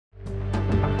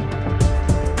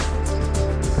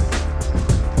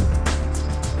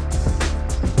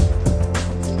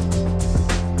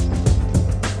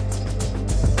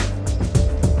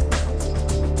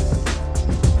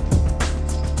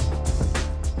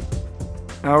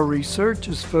Our research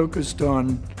is focused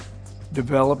on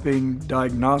developing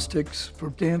diagnostics for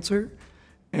cancer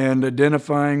and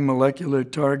identifying molecular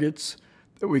targets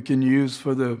that we can use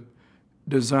for the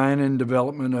design and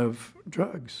development of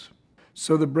drugs.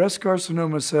 So the breast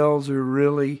carcinoma cells are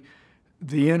really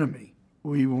the enemy.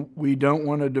 We don't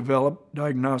want to develop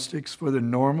diagnostics for the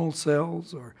normal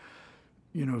cells or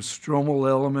stromal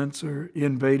elements or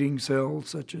invading cells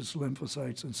such as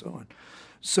lymphocytes and so on.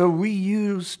 So we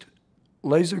used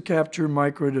laser capture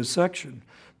microdissection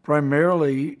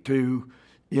primarily to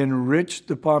enrich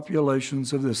the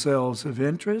populations of the cells of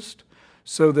interest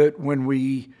so that when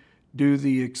we do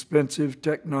the expensive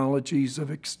technologies of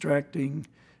extracting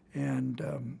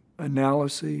and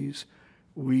analyses,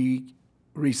 we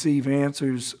receive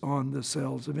answers on the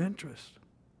cells of interest.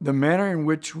 The manner in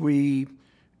which we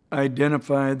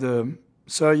identify the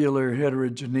cellular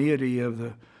heterogeneity of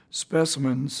the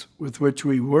specimens with which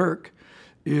we work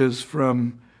is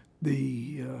from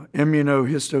the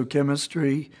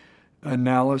immunohistochemistry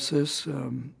analysis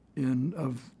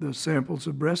of the samples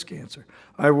of breast cancer.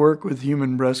 I work with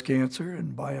human breast cancer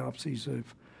and biopsies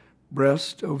of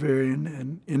breast, ovarian,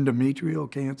 and endometrial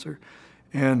cancer,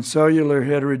 and cellular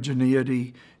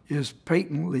heterogeneity is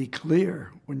patently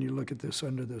clear when you look at this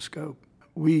under the scope.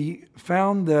 We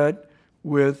found that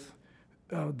with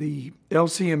the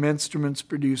LCM instruments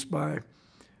produced by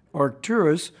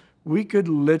Arcturus, we could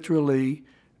literally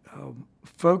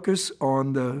focus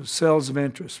on the cells of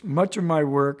interest. Much of my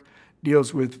work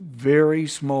deals with very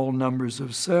small numbers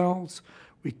of cells.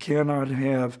 We cannot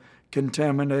have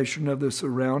contamination of the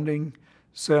surrounding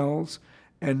cells,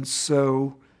 and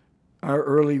so our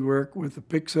early work with the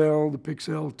Pixel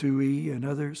 2e, and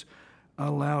others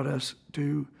allowed us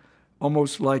to,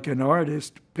 almost like an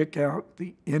artist, pick out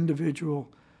the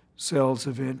individual cells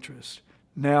of interest.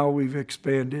 Now we've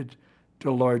expanded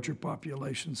to larger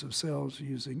populations of cells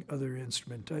using other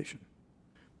instrumentation.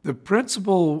 The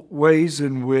principal ways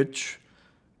in which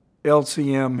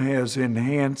LCM has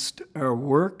enhanced our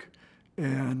work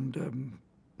and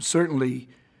certainly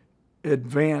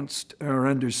advanced our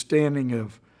understanding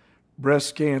of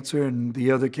breast cancer and the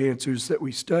other cancers that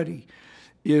we study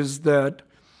is that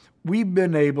we've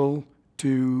been able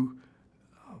to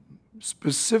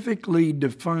specifically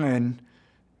define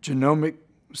genomic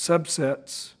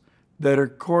subsets that are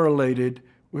correlated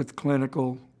with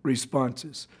clinical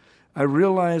responses. I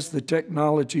realized the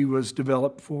technology was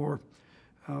developed for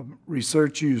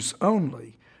research use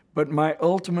only, but my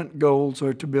ultimate goals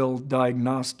are to build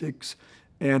diagnostics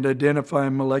and identify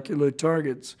molecular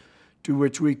targets to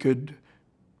which we could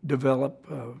develop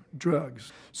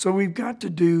drugs. So we've got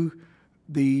to do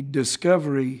the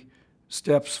discovery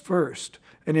steps first.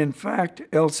 And in fact,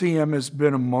 LCM has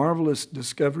been a marvelous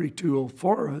discovery tool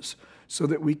for us so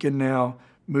that we can now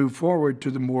move forward to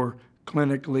the more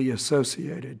clinically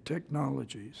associated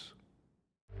technologies.